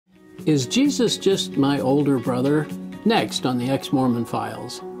Is Jesus just my older brother? Next on the Ex-Mormon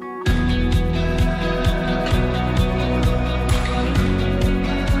Files.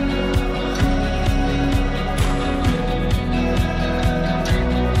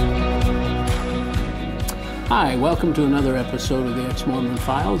 Hi, welcome to another episode of the Ex-Mormon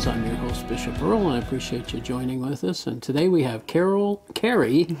Files. I'm your host, Bishop Earl, and I appreciate you joining with us. And today we have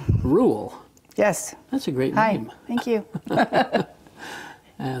Carrie Rule. Yes. That's a great name. Hi, thank you.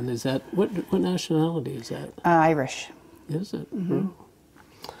 And is that, what nationality is that? Irish. Is it? Mm-hmm.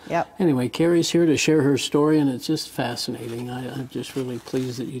 Yep. Anyway, Carrie's here to share her story, and it's just fascinating. I'm just really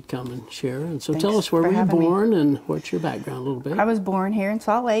pleased that you'd come and share. And so tell us, where were you born and what's your background a little bit? I was born here in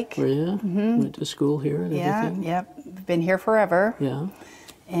Salt Lake. Were you? Mm-hmm. Went to school here and everything? Yep. Been here forever. Yeah.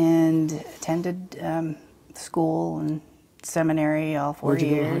 And attended school and seminary all 4 years.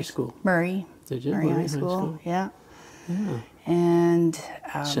 Where'd you go to high school? Murray. Did you? Murray High School. Yeah. Yeah. And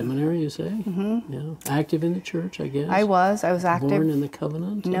seminary, you say? Mm-hmm. Yeah. Active in the church, I guess. I was active. Born in the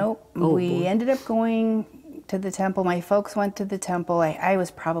covenant? Nope. We ended up going to the temple. My folks went to the temple. I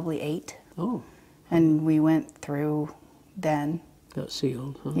was probably 8. Oh. And we went through then. Got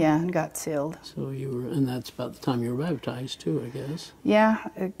sealed, huh? Yeah, and got sealed. So you were, and that's about the time you were baptized too, I guess. Yeah,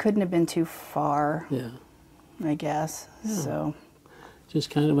 it couldn't have been too far. Yeah. I guess. Yeah. So. Just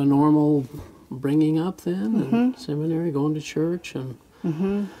kind of a normal bringing up then, and seminary, going to church, and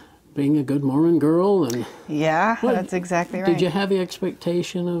being a good Mormon girl, and yeah, that's exactly right. Did you have the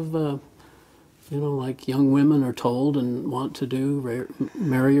expectation of, like young women are told and want to do,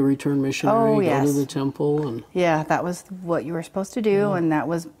 marry a return missionary, go to the temple, and yeah, that was what you were supposed to do, and that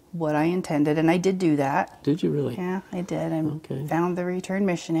was what I intended, and I did do that. Did you really? Yeah, I did. I found the return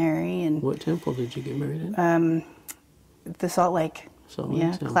missionary, and what temple did you get married in? The Salt Lake.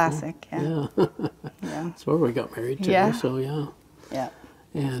 Yeah, temple. Classic. Yeah. Yeah. Yeah. That's where we got married too. Yeah. So yeah. Yeah.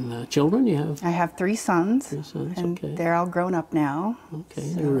 And children, you have? I have 3 sons. 3 sons. And okay. they're all grown up now. Okay.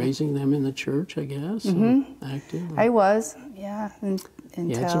 So. You're raising them in the church, I guess. Active. I was. Yeah. Until.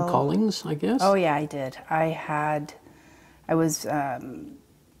 You had some callings, I guess. Oh yeah, I did. I was in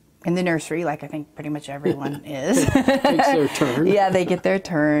the nursery, like I think pretty much everyone is. Takes their turn. Yeah, they get their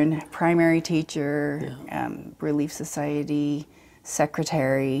turn. Primary teacher, Relief Society,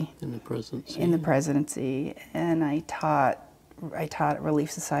 secretary. In the presidency. In the presidency, and I taught at Relief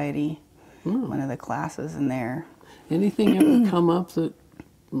Society, one of the classes in there. Anything ever come up that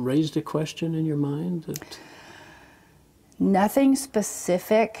raised a question in your mind? That... Nothing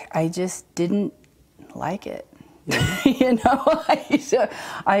specific. I just didn't like it. Yeah.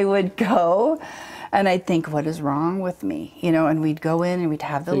 I would go and I'd think, what is wrong with me? And we'd go in and we'd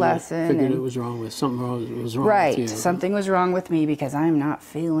have the lesson. Figured it was wrong with something was wrong right, with you. Something was wrong with me because I'm not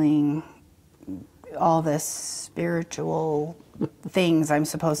feeling all this spiritual things I'm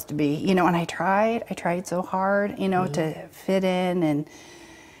supposed to be. And I tried so hard, to fit in,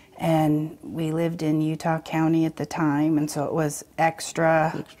 and we lived in Utah County at the time, and so it was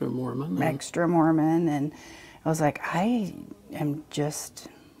extra Mormon, and I was like, I am just,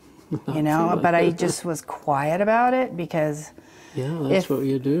 but I just was quiet about it because. Yeah, that's what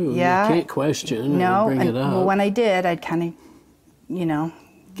you do. Yeah, you can't question. No, bring it up. Well, when I did, I'd kind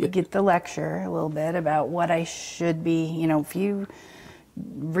of, get the lecture a little bit about what I should be. If you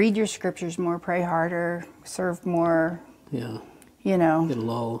read your scriptures more, pray harder, serve more. Yeah.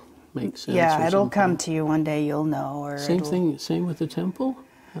 It'll all make sense. Yeah, it'll come to you one day. You'll know. Or same with the temple.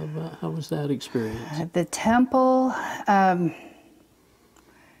 How was that experience? The temple,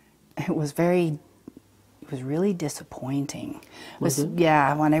 it was really disappointing. Was it?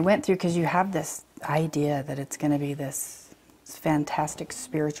 Yeah, when I went through, because you have this idea that it's going to be this fantastic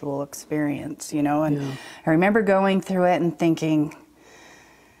spiritual experience, and I remember going through it and thinking,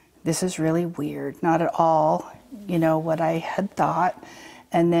 this is really weird, not at all, what I had thought.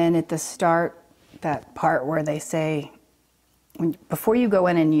 And then at the start, that part where they say, before you go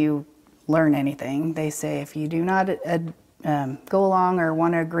in and you learn anything, they say, if you do not go along or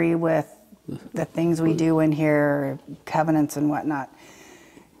want to agree with the things we do in here, covenants and whatnot,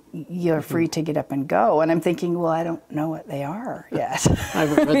 you're free to get up and go. And I'm thinking, well, I don't know what they are yet. I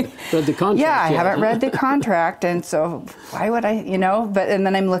haven't read the contract Yeah, I yet. haven't read the contract, and so why would I, and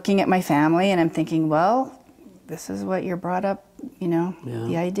then I'm looking at my family and I'm thinking, well, this is what you're brought up,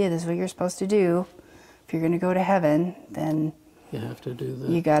 the idea, this is what you're supposed to do. If you're going to go to heaven, then you have to do that.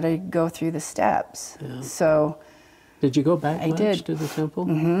 You got to go through the steps. Yeah. So did you go back much to the temple?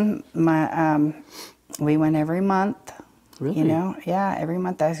 Mm-hmm. We went every month. Really? Yeah, every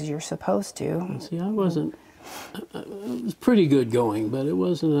month as you're supposed to. See, I wasn't. It was pretty good going, but it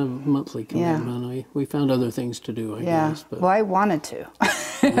wasn't a monthly commitment. We found other things to do, I guess. But well, I wanted to.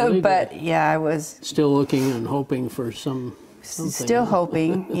 Really but good. yeah, I was Still looking and hoping for something. still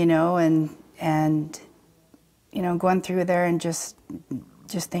hoping, you know, and you know, going through there and just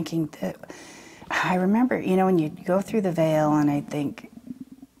thinking that I remember, you know, when you go through the veil and I think,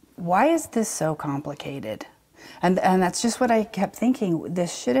 why is this so complicated? And that's just what I kept thinking.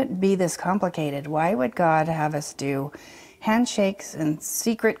 This shouldn't be this complicated. Why would God have us do handshakes and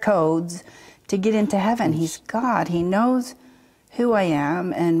secret codes to get into heaven? He's God. He knows who I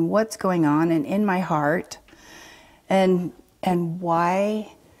am and what's going on and in my heart. And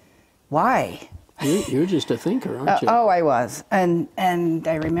why? You're just a thinker, aren't you? Oh, I was. And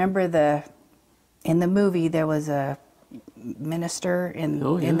I remember in the movie there was a minister in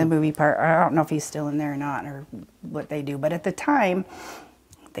the movie part. I don't know if he's still in there or not, or what they do. But at the time,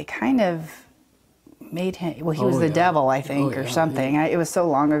 they kind of made him. Well, he was the devil, I think, or something. It was so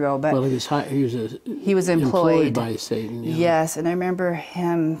long ago. But well, he was employed by Satan. Yeah. Yes, and I remember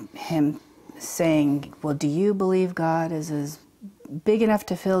him saying, "Well, do you believe God is big enough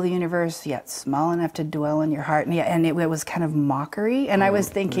to fill the universe, yet small enough to dwell in your heart?" And it was kind of mockery. And I was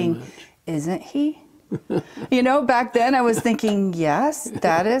thinking, isn't he? You know, back then I was thinking, yes,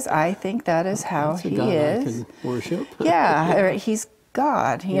 I think that is how That's a he God is. I can worship. Yeah, he's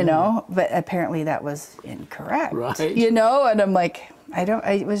God, you know, but apparently that was incorrect. Right. You know, and I'm like,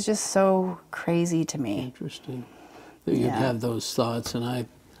 it was just so crazy to me. Interesting that you'd have those thoughts, and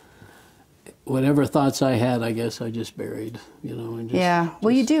whatever thoughts I had, I guess I just buried, you know. And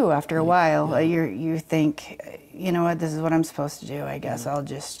well, you do after a while. You think, you know what, this is what I'm supposed to do. I guess I'll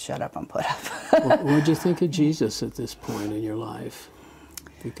just shut up and put up. What did you think of Jesus at this point in your life?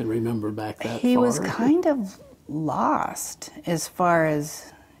 If you can remember back that far. He was kind of lost as far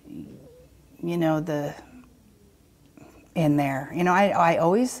as, you know, in there. You know, I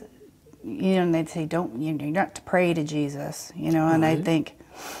always, you know, they'd say, you're not to pray to Jesus, you know, and I think,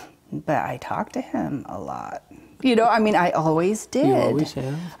 but I talked to him a lot. You know, I mean, I always did. You always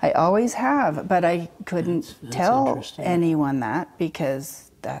have? I always have, but I couldn't tell anyone that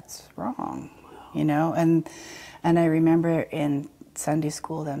because that's wrong, you know? And I remember in Sunday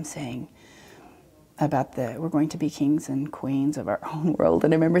school them saying about we're going to be kings and queens of our own world.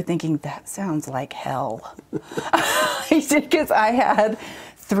 And I remember thinking, that sounds like hell. Because I had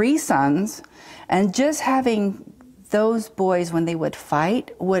 3 sons, and just having those boys when they would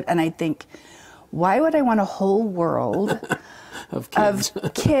fight and I think, why would I want a whole world of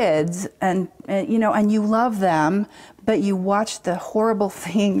kids and you know, and you love them, but you watch the horrible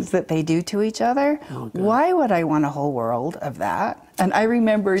things that they do to each other? Why would I want a whole world of that? And I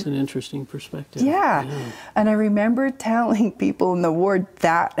remember, it's an interesting perspective. Yeah. And I remember telling people in the ward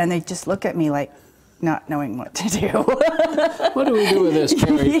that, and they just look at me like, not knowing what to do. What do we do with this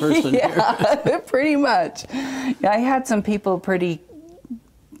Carrie person here? Pretty much. I had some people pretty,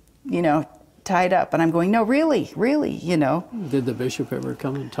 you know, tied up, and I'm going, no, really, you know. Did the bishop ever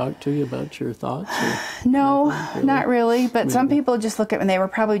come and talk to you about your thoughts? No, not really. But some people just look at me, and they were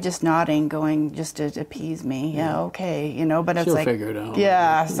probably just nodding, going, just to appease me. Yeah, okay, you know. But it's she'll like, figure it out.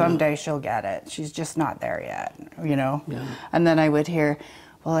 Yeah, someday she'll get it. She's just not there yet, you know. Yeah. And then I would hear,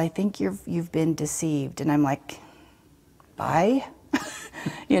 well, I think you've been deceived, and I'm like, by,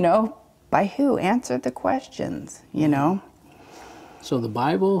 you know, by who? Answer the questions, you know. So the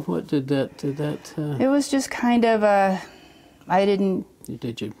Bible, what did that? It was just kind of I didn't.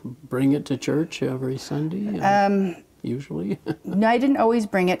 Did you bring it to church every Sunday? Usually. No, I didn't always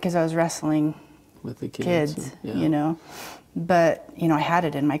bring it because I was wrestling with the kids. You know. But you know, I had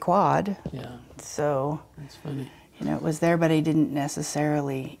it in my quad. Yeah. So. That's funny. You know, it was there, but I didn't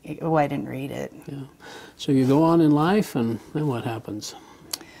necessarily. Oh, I didn't read it. Yeah. So you go on in life, and then what happens?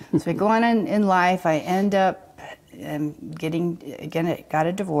 So I go on in life. I end up. Got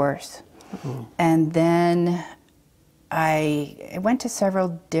a divorce, and then I went to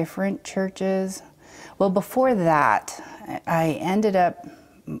several different churches. Well, before that, I ended up,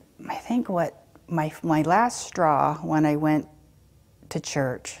 I think what my last straw when I went to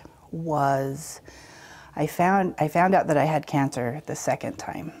church was, I found out that I had cancer the second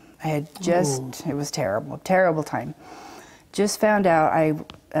time. I had it was terrible time. Just found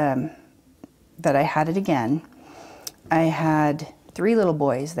out that I had it again. I had 3 little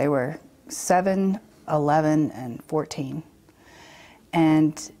boys. They were 7, 11, and 14.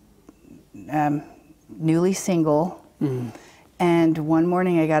 And newly single. And one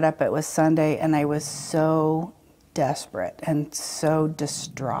morning I got up, it was Sunday, and I was so desperate and so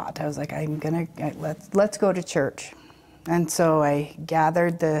distraught. I was like, let's go to church. And so I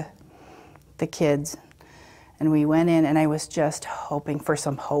gathered the kids And we went in, and I was just hoping for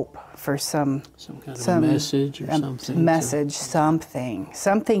some hope, for some kind of a message or something. Message,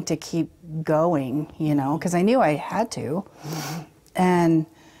 something to keep going, you know, because I knew I had to, and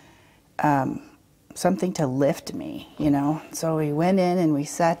something to lift me, you know. So we went in and we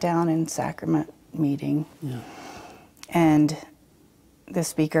sat down in sacrament meeting, and the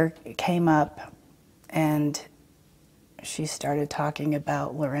speaker came up, and she started talking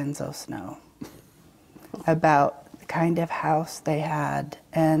about Lorenzo Snow, about the kind of house they had,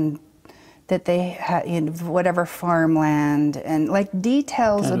 and that they had, you know, whatever farmland, and like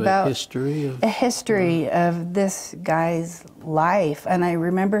details kind of about a history of this guy's life. And I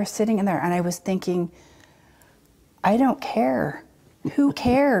remember sitting in there and I was thinking, I don't care. Who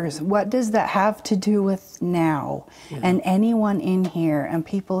cares? What does that have to do with now? And anyone in here, and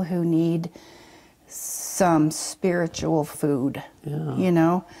people who need some spiritual food, you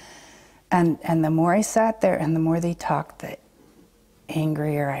know? And the more I sat there and the more they talked, the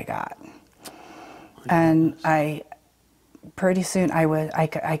angrier I got. And pretty soon I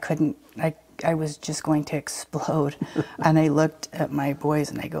was just going to explode. And I looked at my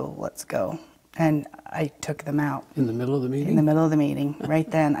boys and I go, let's go. And I took them out. In the middle of the meeting? In the middle of the meeting. Right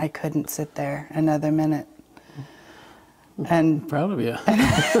then, I couldn't sit there another minute. And I'm proud of you.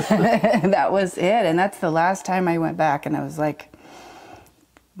 and that was it. And that's the last time I went back, and I was like,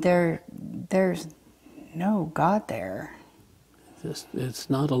 there's no God there. It's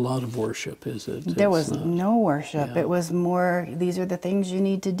not a lot of worship, is it? There was no worship. Yeah. It was more, these are the things you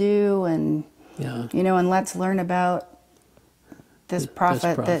need to do, and you know, and let's learn about this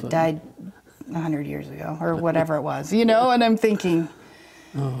prophet that died 100 years ago, or whatever it was, you know. And I'm thinking,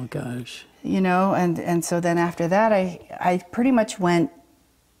 oh gosh, you know, and so then after that, I pretty much went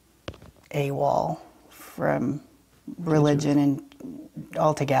AWOL from religion and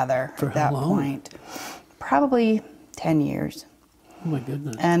altogether For at that how long? point. Probably 10 years. Oh my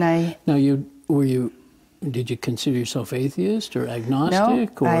goodness. And Now did you consider yourself atheist or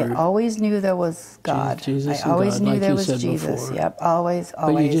agnostic? No, or I always knew there was God. Jesus I always and God, knew like there you was said Jesus. before. Yep, always.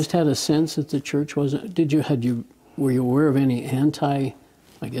 But you just had a sense that the church wasn't. Were you aware of any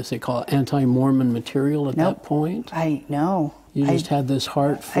I guess they call it anti-Mormon material at that point? I know. You just had this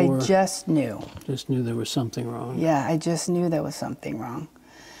heart for. I just knew. Just knew there was something wrong. Yeah, I just knew there was something wrong.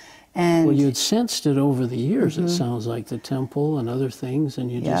 And well, you had sensed it over the years. It sounds like the temple and other things, and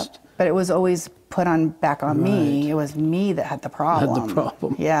you just. But it was always put back on me. It was me that had the problem. Had the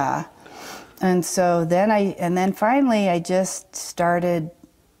problem. Yeah. And so then finally I just started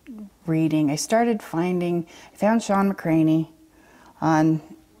reading. I found Sean McCraney on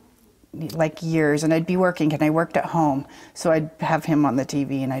like years, and I'd be working, and I worked at home, so I'd have him on the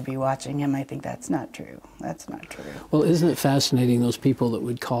TV and I'd be watching him. I think that's not true. That's not true. Well, isn't it fascinating, those people that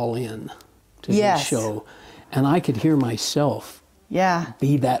would call in to the show, and I could hear myself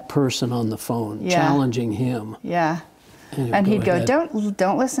be that person on the phone, challenging him. Yeah. And he'd go,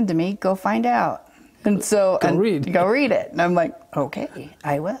 don't listen to me, go find out. And so, go read it. And I'm like, okay,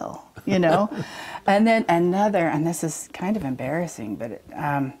 I will, you know. And then and this is kind of embarrassing, but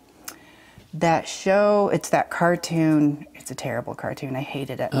that show, it's that cartoon, it's a terrible cartoon, I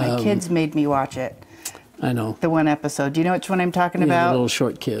hated it. My kids made me watch it. I know. The one episode. Do you know which one I'm talking about? The little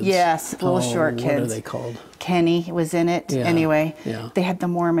short kids. Yes, little short kids. What are they called? Kenny was in it. Yeah. Anyway, they had the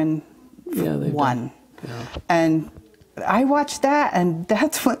Mormon one. Yeah. And I watched that, and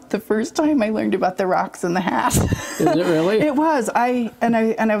that's the first time I learned about the rocks in the hat. Is it really? It was. I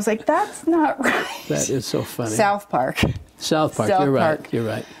was like, that's not right. That is so funny. South Park. You're right. You're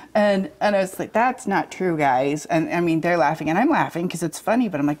right. And I was like, that's not true, guys. And I mean, they're laughing, and I'm laughing because it's funny,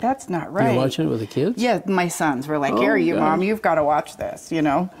 but I'm like, that's not right. You're watching it with the kids? Yeah, my sons were like, Carrie, Mom, you've got to watch this, you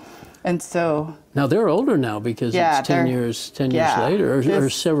know? And so... Now, they're older now because it's 10 years later, or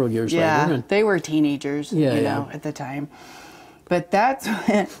several years later. Yeah, they were teenagers, you know, at the time. But that's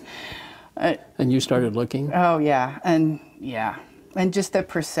when... and you started looking? Oh, yeah. And just the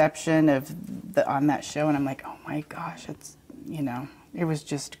perception of on that show, and I'm like, oh my gosh, it's, you know... It was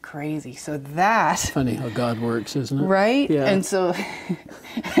just crazy. So that... Funny how God works, isn't it? Right? Yeah. And so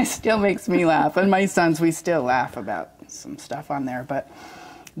it still makes me laugh. And my sons, we still laugh about some stuff on there. But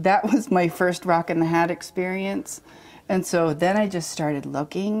that was my first Rock in the Hat experience. And so then I just started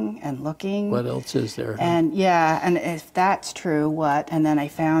looking and looking. What else is there? And and if that's true, what? And then I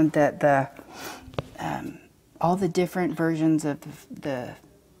found that all the different versions of the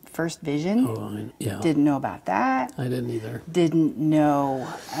first vision. Didn't know about that. I didn't either. Didn't know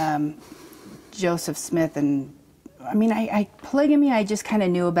Joseph Smith and I mean, polygamy I just kind of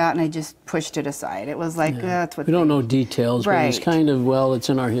knew about, and I just pushed it aside. It was like, that's what we don't know details, but it's kind of, well, it's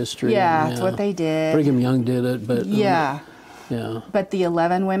in our history. Yeah, it's what they did. Brigham Young did it, but... Yeah. But the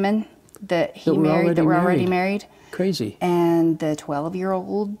 11 women that he married, that were already married. Crazy. And the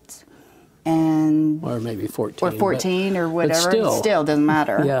 12-year-olds, and... Or maybe 14. Or 14, or whatever. But still doesn't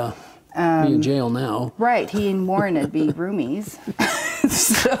matter. Yeah. Be in jail now. Right. He and Warren would be roomies.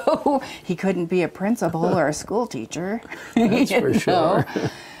 So he couldn't be a principal or a school teacher. That's for sure.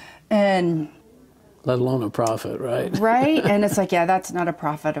 And... Let alone a prophet, right? Right. And it's like, that's not a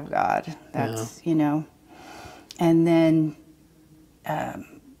prophet of God. That's, And then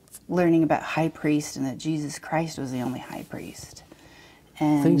learning about high priest, and that Jesus Christ was the only high priest.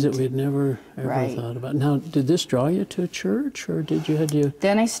 And things that we'd never ever thought about. Now, did this draw you to a church, or did you had you?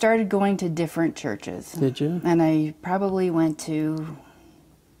 Then I started going to different churches. Did you? And I probably went to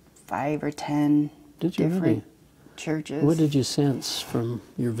 5 or 10 different churches. What did you sense from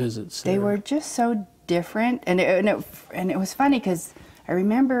your visits there? They were just so different, and it was funny because I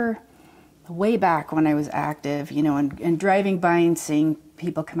remember way back when I was active, and driving by and seeing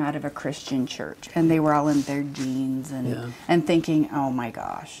people come out of a Christian church, and they were all in their jeans and thinking, oh my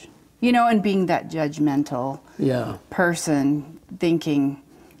gosh, and being that judgmental person, thinking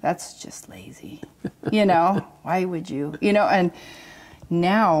that's just lazy, why would you, and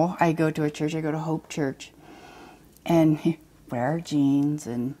now I go to a church, I go to Hope Church, and wear jeans,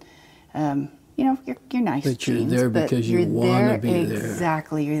 and you're nice but jeans, you're there because you want to be there.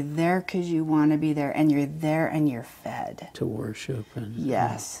 Exactly. You're there because you want to be there, and you're there and you're fed. To worship. And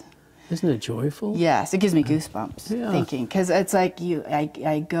yes. Isn't it joyful? Yes. It gives me goosebumps thinking, because it's like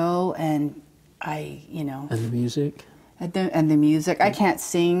I go and And the music? And the music. I can't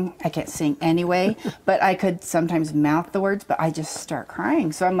sing anyway, but I could sometimes mouth the words, but I just start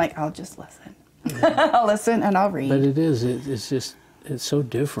crying. So I'm like, I'll just listen. Yeah. I'll listen and I'll read. But it's so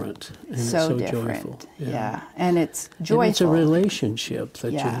different, and so it's so different. joyful. Yeah, and it's joyful. And it's a relationship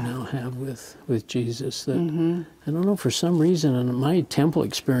that you now have with Jesus that, I don't know, for some reason, and my temple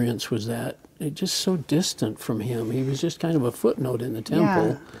experience was that, it just so distant from him. He was just kind of a footnote in the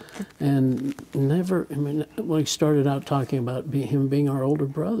temple, and never, he started out talking about him being our older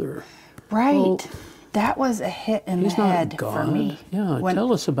brother. Right. Well, that was a hit in the head for me. Yeah,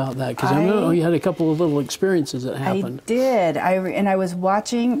 tell us about that, because I know you had a couple of little experiences that happened. I did. I was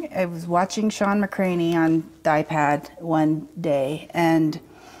watching Sean McCraney on the iPad one day, and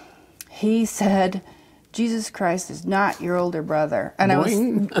he said, Jesus Christ is not your older brother. And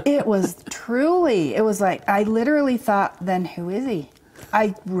it was like, I literally thought, then who is he?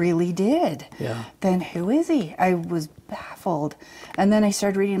 I really did. Yeah. Then who is he? I was baffled. And then I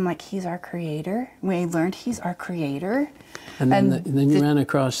started reading, I'm like, he's our creator. We learned he's our creator. And then you ran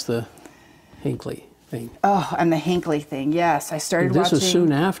across the Hinckley thing. Oh, and the Hinckley thing, yes. I started watching. This was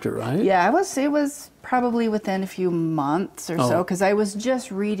soon after, right? Yeah, it was probably within a few months or so, because I was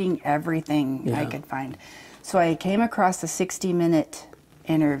just reading everything I could find. So I came across a 60-minute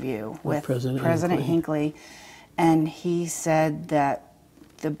interview with President Hinckley, and he said that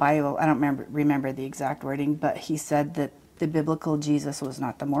the Bible, I don't remember the exact wording, but he said that the biblical Jesus was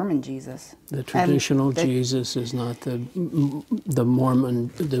not the Mormon Jesus. The traditional Jesus is not the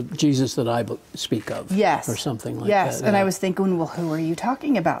Mormon, the Jesus that I speak of. Yes. Or something like that. Yes, and I was thinking, well, who are you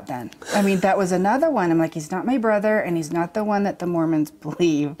talking about then? I mean, that was another one. I'm like, he's not my brother, and he's not the one that the Mormons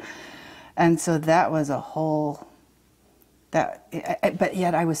believe. And so that was a whole... but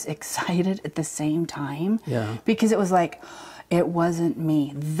yet I was excited at the same time. Yeah. Because it was like, it wasn't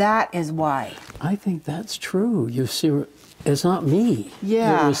me. That is why. I think that's true. You see, it's not me.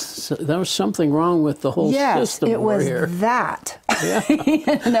 Yeah. There was something wrong with the whole system. Yes, it was here. that. Yeah.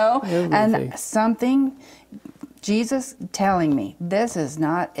 Everything. And something, Jesus telling me, this is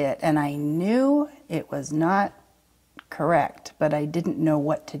not it. And I knew it was not correct, but I didn't know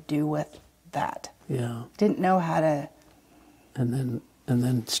what to do with that. Yeah. Didn't know how to... And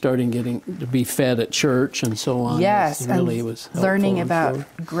then starting getting to be fed at church and so on. Yes, really was learning about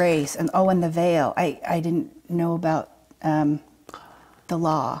grace and the veil. I didn't know about the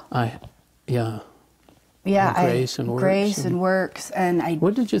law. Grace and works. Grace and works, and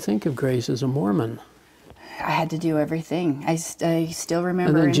What did you think of grace as a Mormon? I had to do everything. I still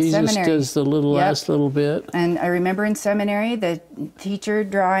remember in Jesus seminary. Does the last little bit. And I remember in seminary, the teacher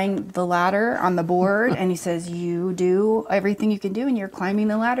drawing the ladder on the board, and he says, you do everything you can do, and you're climbing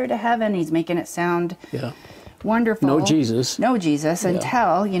the ladder to heaven. He's making it sound wonderful. No Jesus.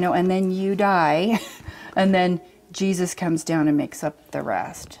 Until, and then you die, and then Jesus comes down and makes up the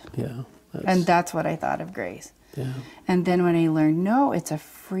rest. Yeah. And that's what I thought of grace. Yeah. And then when I learned, no, it's a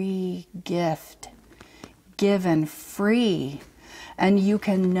free gift given free. And you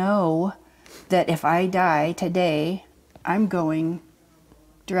can know that if I die today, I'm going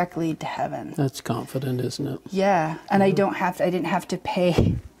directly to heaven. That's confident, isn't it? Yeah, and I didn't have to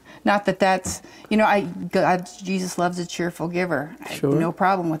pay. Not that that's, Jesus loves a cheerful giver. I have no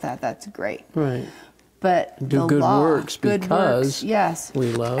problem with that. That's great. Right. But do good works good because works, yes,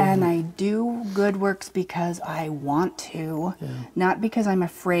 we love. And I do good works because I want to, not because I'm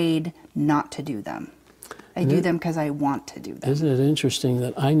afraid not to do them. I do them because I want to do them. Isn't it interesting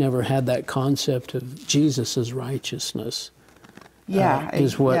that I never had that concept of Jesus' righteousness?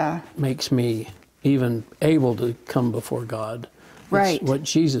 Is what makes me even able to come before God. Right. It's what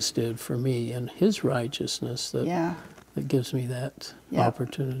Jesus did for me and his righteousness that gives me that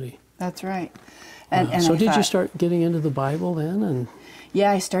opportunity. That's right. And so did you start getting into the Bible then? And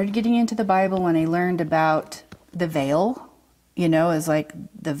yeah, I started getting into the Bible when I learned about the veil. As like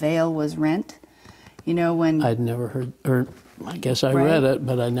the veil was rent. When I'd never heard, or I guess I read it,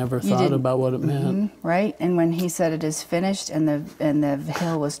 but I never thought about what it meant. Right, and when he said it is finished, and the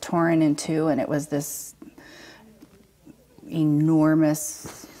veil was torn in two, and it was this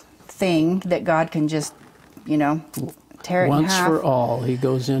enormous thing that God can just, tear it in half. Once for all, he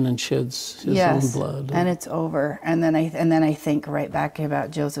goes in and sheds his own blood. And it's over. And then I think right back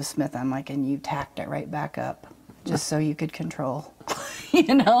about Joseph Smith. I'm like, and you tacked it right back up, just so you could control.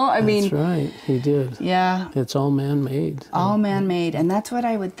 That's right. He did. Yeah. It's all man-made. All man-made. And that's what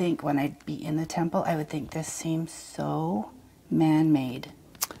I would think when I'd be in the temple. I would think this seems so man-made.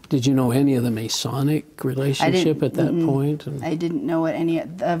 Did you know any of the Masonic relationship at that point? I didn't know what any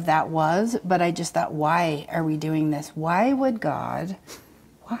of that was, but I just thought, why are we doing this? Why would God?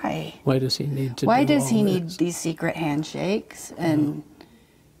 Why? Why does he need to? Why does he need these secret handshakes and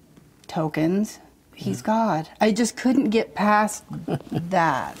tokens? He's God. I just couldn't get past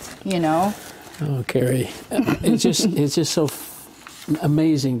that, Oh, Carrie, it's just so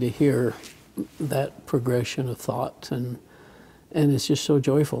amazing to hear that progression of thought, and it's just so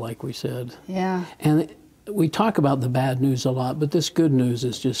joyful, like we said. Yeah. And we talk about the bad news a lot, but this good news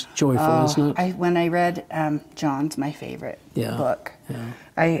is just joyful, isn't it? When I read John's my favorite book. Yeah.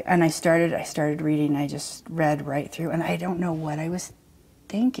 I started reading. I just read right through, and I don't know what I was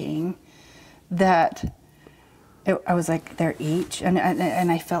thinking. I was like, they're each, and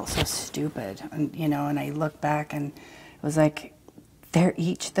I felt so stupid, and and I look back, and it was like, they're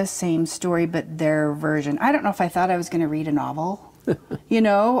each the same story, but their version. I don't know if I thought I was going to read a novel,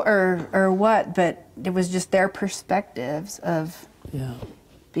 or what, but it was just their perspectives of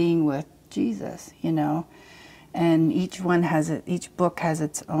being with Jesus, and each book has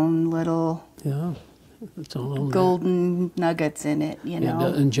its own little its own golden nuggets in it,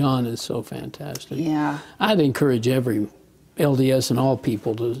 And John is so fantastic. Yeah. I'd encourage every LDS and all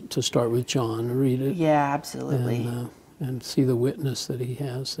people to start with John and read it. Yeah, absolutely. And see the witness that he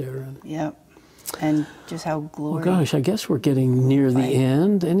has there. Yep. And just how glorious. Well, gosh, I guess we're getting near the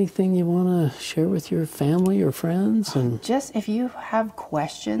end. Anything you want to share with your family or friends? And just if you have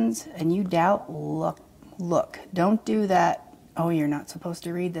questions and you doubt, look. Don't do that. Oh, you're not supposed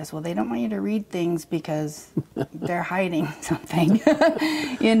to read this. Well, they don't want you to read things because they're hiding something.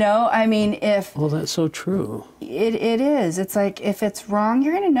 Well, that's so true. It is. It's like, if it's wrong,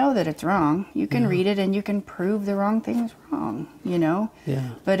 you're going to know that it's wrong. You can read it and you can prove the wrong thing's wrong, Yeah.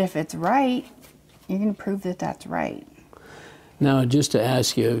 But if it's right, you're going to prove that that's right. Now, just to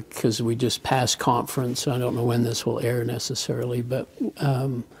ask you, because we just passed conference, I don't know when this will air necessarily, but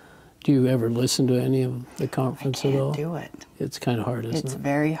do you ever listen to any of the conference at all? I can't do it. It's kind of hard, isn't it? It's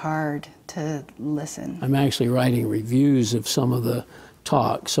very hard to listen. I'm actually writing reviews of some of the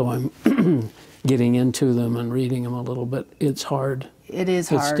talks, so I'm getting into them and reading them a little bit. It's hard. It is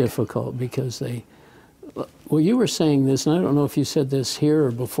hard. It's difficult because well, you were saying this, and I don't know if you said this here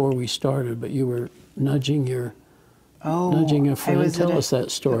or before we started, but you were nudging a friend. Tell us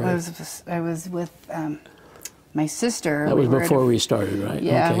that story. I was with my sister. That was before we started, right?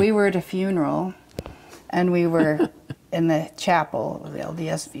 Yeah, okay. We were at a funeral, and we were in the chapel, the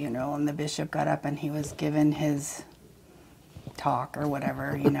LDS funeral, and the bishop got up and he was giving his talk or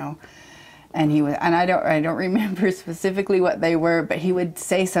whatever, and I don't remember specifically what they were, but he would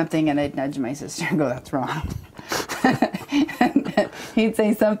say something and I'd nudge my sister and go, "That's wrong." And he'd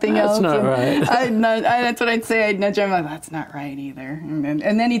say something else. That's not right. That's what I'd say. I'd nudge him. I'm like, "That's not right either."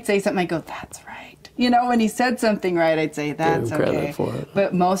 And then he'd say something. I'd go, "That's right." When he said something right, I'd say, "That's okay." Credit for it.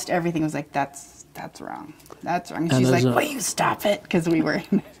 But everything was like, "That's wrong. That's wrong." And she's like, "Will you stop it?" Because we were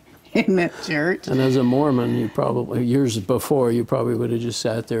in the church. And as a Mormon, you probably, years before, you probably would have just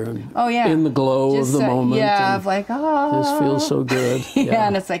sat there and in the glow of the moment. Yeah, of like, oh. This feels so good. Yeah,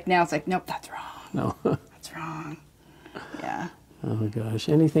 and it's like, now it's like, nope, that's wrong. No. what's wrong? Yeah. Oh gosh.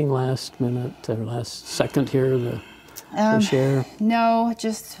 Anything last minute or last second here to share? No,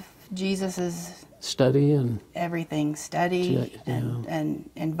 just Jesus' study and everything. Study and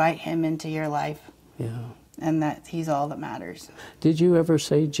invite him into your life. Yeah. And that he's all that matters. Did you ever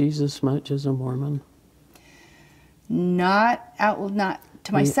say Jesus much as a Mormon? Not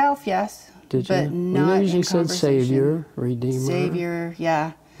to myself, yes. Did you? But not you usually in said Savior, Redeemer. Savior,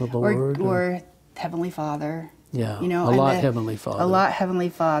 yeah. The Lord. Or Heavenly Father. Yeah, you know, a lot Heavenly Father. A lot Heavenly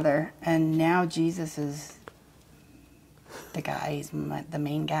Father. And now Jesus is the guy, he's the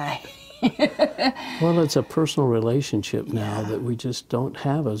main guy. Well, it's a personal relationship now that we just don't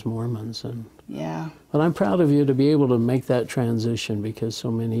have as Mormons. And but I'm proud of you to be able to make that transition, because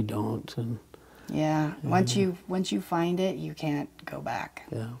so many don't. And once you find it, you can't go back.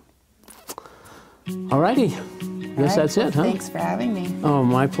 Yeah. Alrighty. Guess that's it, huh? Thanks for having me. Oh,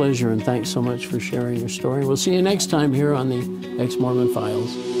 my pleasure, and thanks so much for sharing your story. We'll see you next time here on the Ex-Mormon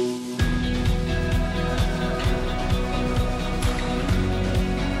Files.